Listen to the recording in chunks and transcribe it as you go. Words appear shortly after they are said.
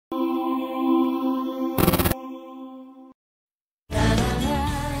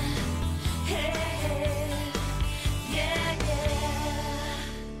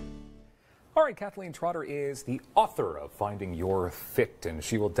right, Kathleen Trotter is the author of Finding Your Fit, and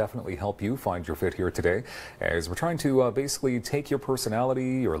she will definitely help you find your fit here today as we're trying to basically take your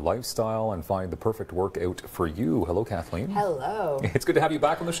personality, your lifestyle, and find the perfect workout for you. Hello, Kathleen. Hello. It's good to have you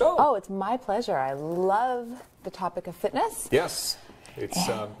back on the show. Oh, it's my pleasure. I love the topic of fitness. Yes. It's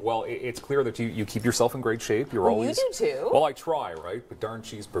well, it's clear that you keep yourself in great shape. You're always. You do too. Well, I try, right? But darn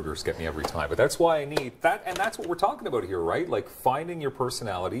cheeseburgers get me every time. But that's why I need that, and that's what we're talking about here, right? Like finding your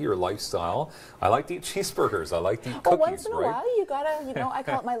personality, your lifestyle. I like to eat cheeseburgers. I like to eat cookies. Well, once in a while, you gotta, I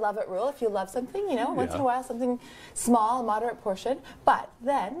call it my love it rule. If you love something, once in a while, something small, moderate portion. But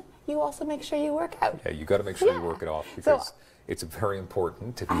then you also make sure you work out. Yeah, you got to make sure you work it off because. It's very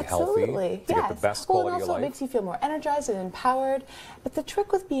important to be healthy, to get the best quality of life. Well, it makes you feel more energized and empowered. But the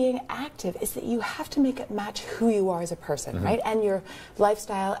trick with being active is that you have to make it match who you are as a person, right? And your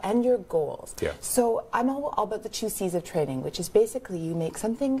lifestyle and your goals. Yeah. So I'm all about the 2 C's of training, which is basically you make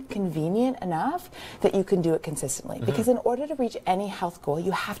something convenient enough that you can do it consistently. Because in order to reach any health goal,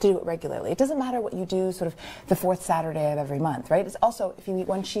 you have to do it regularly. It doesn't matter what you do sort of the 4th Saturday of every month, right? It's also, if you eat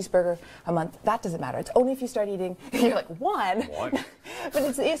 1 cheeseburger a month, that doesn't matter. It's only if you start eating, you're like, one.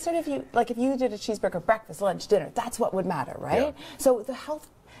 But it's sort of if you did a cheeseburger breakfast, lunch, dinner, that's what would matter, right? Yeah. So the health,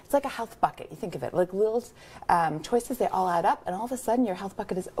 it's like a health bucket. You think of it like little choices, they all add up, and all of a sudden your health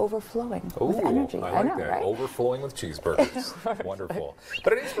bucket is overflowing with energy. I know, that. Right? Overflowing with cheeseburgers. Wonderful.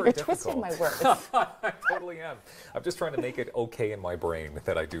 But it is very difficult. You're twisting my words. I totally am. I'm just trying to make it okay in my brain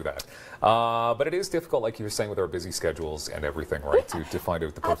that I do that. But it is difficult, like you were saying, with our busy schedules and everything, right? To find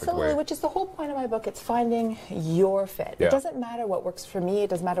out the perfect Absolutely, way. which is the whole point of my book. It's finding your fit. Yeah. It doesn't matter what works for me. It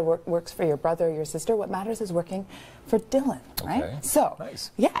doesn't matter what works for your brother or your sister. What matters is working for Dylan, right? Okay. So,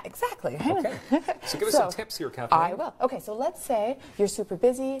 nice. Yeah, exactly. Okay. So give us some tips here, Kathleen. I will. Okay, so let's say you're super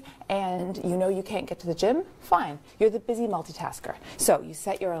busy and you can't get to the gym. Fine. You're the busy multitasker. So you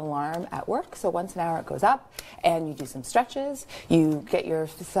set your alarm at work. So once an hour it goes up and you do some stretches. You get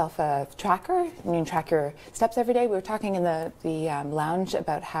yourself a tracker and you can track your steps every day. We were talking in the lounge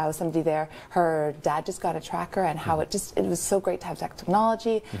about how somebody there, her dad just got a tracker and how it was so great to have that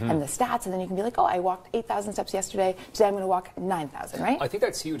technology and the stats. And then you can be like, oh, I walked 8,000 steps yesterday. Today I'm going to walk 9,000, right? I think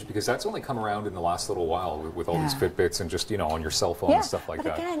that's huge because that's only come around in the last little while with all these Fitbits and just, on your cell phone and stuff like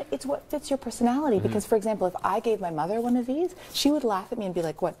that. But again, it's what fits your personality because, for example, if I gave my mother one of these, she would laugh at me and be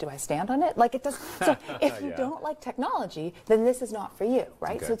like, what, do I stand on it? Like it does. So if you don't like technology, then this is not for you,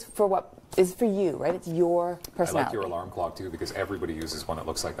 right? Okay. So it's for what is for you, right? It's your personality. I like your alarm clock too because everybody uses one that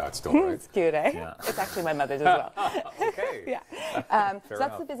looks like that still, right? It's cute, eh? Yeah. It's actually my mother's as well. Okay. Yeah. So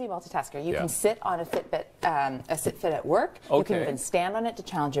that's the busy multitasker. You can sit on a Fitbit, a Sit-Fit at work. Okay. You can even stand on it to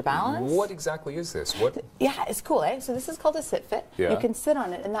challenge your balance. What exactly is this? What? Yeah, it's cool, eh? So this is called a Sit-Fit. Yeah. You can sit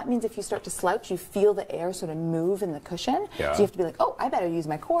on it, and that means if you start to slouch, you feel the air sort of move in the cushion. Yeah. So you have to be like, oh, I better use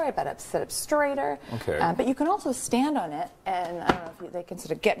my core. I better sit up straighter. Okay. But you can also stand on it, and I don't know if they can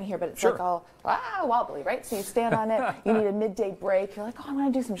sort of get me here, but it's like all wobbly, right? So you stand on it. You need a midday break. You're like, oh, I'm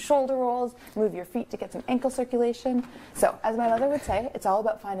going to do some shoulder rolls, move your feet to get some ankle circulation. So as my mother would say, it's all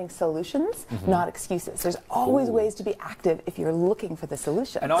about finding solutions, not excuses. There's always ways to be active if you're looking for the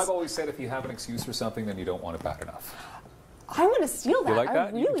solutions. And I've always said if you have an excuse for something, then you don't want it bad enough. I'm going to steal that. You like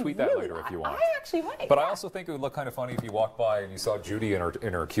that? You can tweet that later if you want. I actually might. But I also think it would look kind of funny if you walked by and you saw Judy in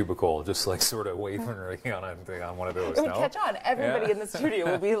her cubicle, just like sort of waving her on one of those. It would catch on. Everybody in the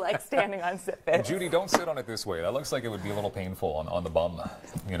studio would be like standing on Sit-Fits. Judy, don't sit on it this way. That looks like it would be a little painful on the bum.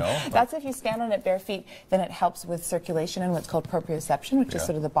 That's if you stand on it bare feet. Then it helps with circulation and what's called proprioception, which is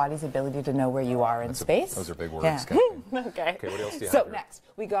sort of the body's ability to know where you are in space. Those are big words. Yeah. Okay. What else do you have So here? next,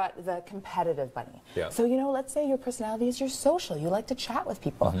 we got the competitive bunny. Yeah. So let's say your personality is you're social. You like to chat with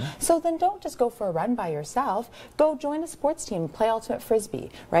people. So then don't just go for a run by yourself. Go join a sports team, play ultimate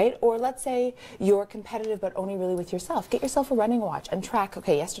frisbee, right? Or let's say you're competitive but only really with yourself. Get yourself a running watch and track,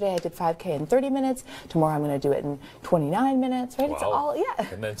 okay, yesterday I did 5K in 30 minutes. Tomorrow I'm going to do it in 29 minutes, right? Wow. It's all,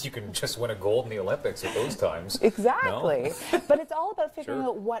 And then you can just win a gold in the Olympics at those times. Exactly. No? But it's all about figuring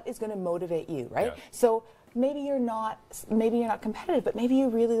out what is going to motivate you, right? Yeah. So maybe you're not competitive, but maybe you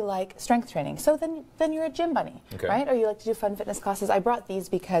really like strength training. So then you're a gym bunny, right? Or you like to do fun fitness classes. I brought these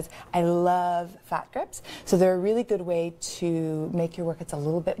because I love fat grips. So they're a really good way to make your workouts a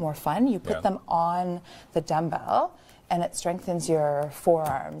little bit more fun. You put them on the dumbbell and it strengthens your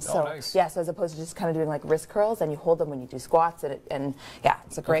forearms. Oh, so nice. yeah, so as opposed to just kind of doing like wrist curls, and you hold them when you do squats, and yeah,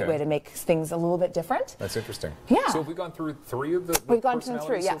 it's a great way to make things a little bit different. That's interesting. Yeah. So have we gone through 3 of the We've gone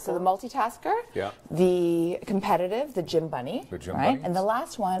through, yeah. So the multitasker, the competitive, the gym bunny, right? And the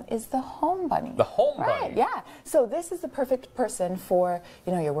last one is the home bunny. The home bunny. Yeah. So this is the perfect person for,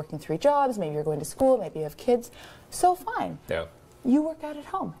 you're working 3 jobs, maybe you're going to school, maybe you have kids. So fine. Yeah. you work out at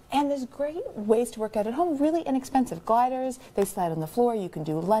home. And there's great ways to work out at home, really inexpensive. Gliders, they slide on the floor. You can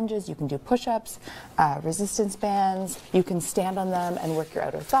do lunges, you can do push-ups, resistance bands. You can stand on them and work your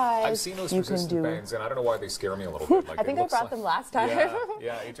outer thighs. I've seen those resistance bands, and I don't know why they scare me a little bit. Like, I think I brought them last time.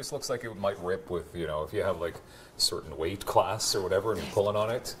 Yeah, it just looks like it might rip with, you know, if you have like certain weight class or whatever and you're pulling on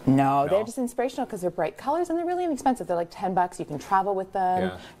it. No, they're just inspirational because they're bright colors and they're really inexpensive. They're like $10. You can travel with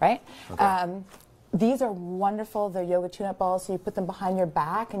them, right? Okay. These are wonderful. They're yoga tune-up balls, so you put them behind your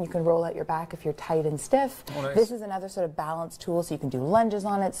back and you can roll out your back if you're tight and stiff. Oh, nice. This is another sort of balance tool, so you can do lunges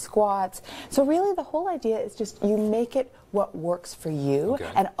on it, squats. So really the whole idea is just you make it what works for you.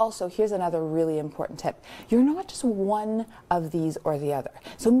 Okay. And also, here's another really important tip. You're not just one of these or the other.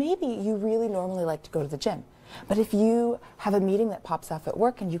 So maybe you really normally like to go to the gym. But if you have a meeting that pops off at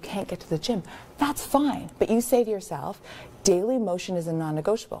work and you can't get to the gym, that's fine. But you say to yourself, daily motion is a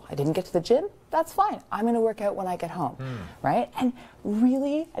non-negotiable. I didn't get to the gym, that's fine. I'm going to work out when I get home, right? And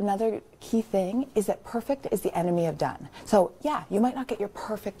really, another key thing is that perfect is the enemy of done. So yeah, you might not get your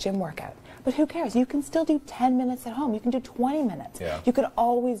perfect gym workout, but who cares? You can still do 10 minutes at home. You can do 20 minutes. Yeah. You can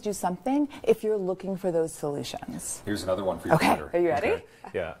always do something if you're looking for those solutions. Here's another one for you. Okay, are you ready? Okay.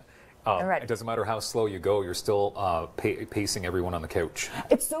 Yeah. It doesn't matter how slow you go, you're still pacing everyone on the couch.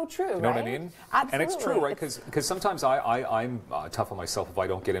 It's so true, You know what I mean? Absolutely. And it's true, right? Because sometimes I'm tough on myself if I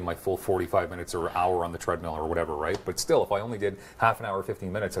don't get in my full 45 minutes or hour on the treadmill or whatever, right? But still, if I only did half an hour,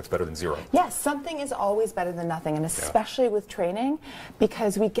 15 minutes, that's better than zero. Yes, something is always better than nothing, and especially with training,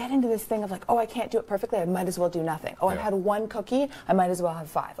 because we get into this thing of like, oh, I can't do it perfectly, I might as well do nothing. Oh, I've had one cookie, I might as well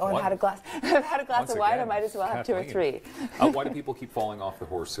have 5. Oh, I've had a glass of wine, I might as well have 2 or 3. Why do people keep falling off the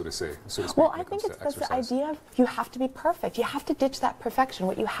horse, so to speak? Well, I think it's the idea of you have to be perfect. You have to ditch that perfection.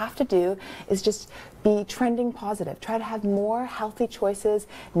 What you have to do is just be trending positive. Try to have more healthy choices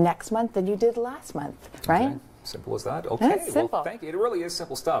next month than you did last month, right? Okay. Simple as that. Okay. It's simple. Well, thank you. It really is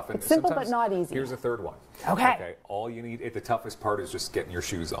simple stuff. And it's simple but not easy. Here's a third one. Okay. All you need, the toughest part is just getting your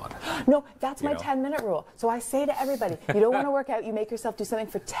shoes on. No, that's my 10-minute rule. So I say to everybody, you don't want to work out, you make yourself do something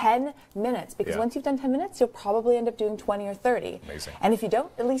for 10 minutes. Because once you've done 10 minutes, you'll probably end up doing 20 or 30. Amazing. And if you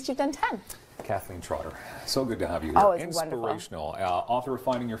don't, at least you've done 10. Kathleen Trotter, so good to have you here. Oh, it's inspirational. Author of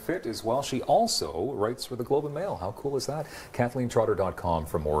Finding Your Fit as well. She also writes for the Globe and Mail. How cool is that? KathleenTrotter.com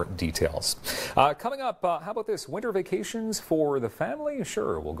for more details. Coming up, how about this? Winter vacations for the family?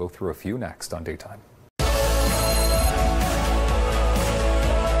 Sure, we'll go through a few next on Daytime.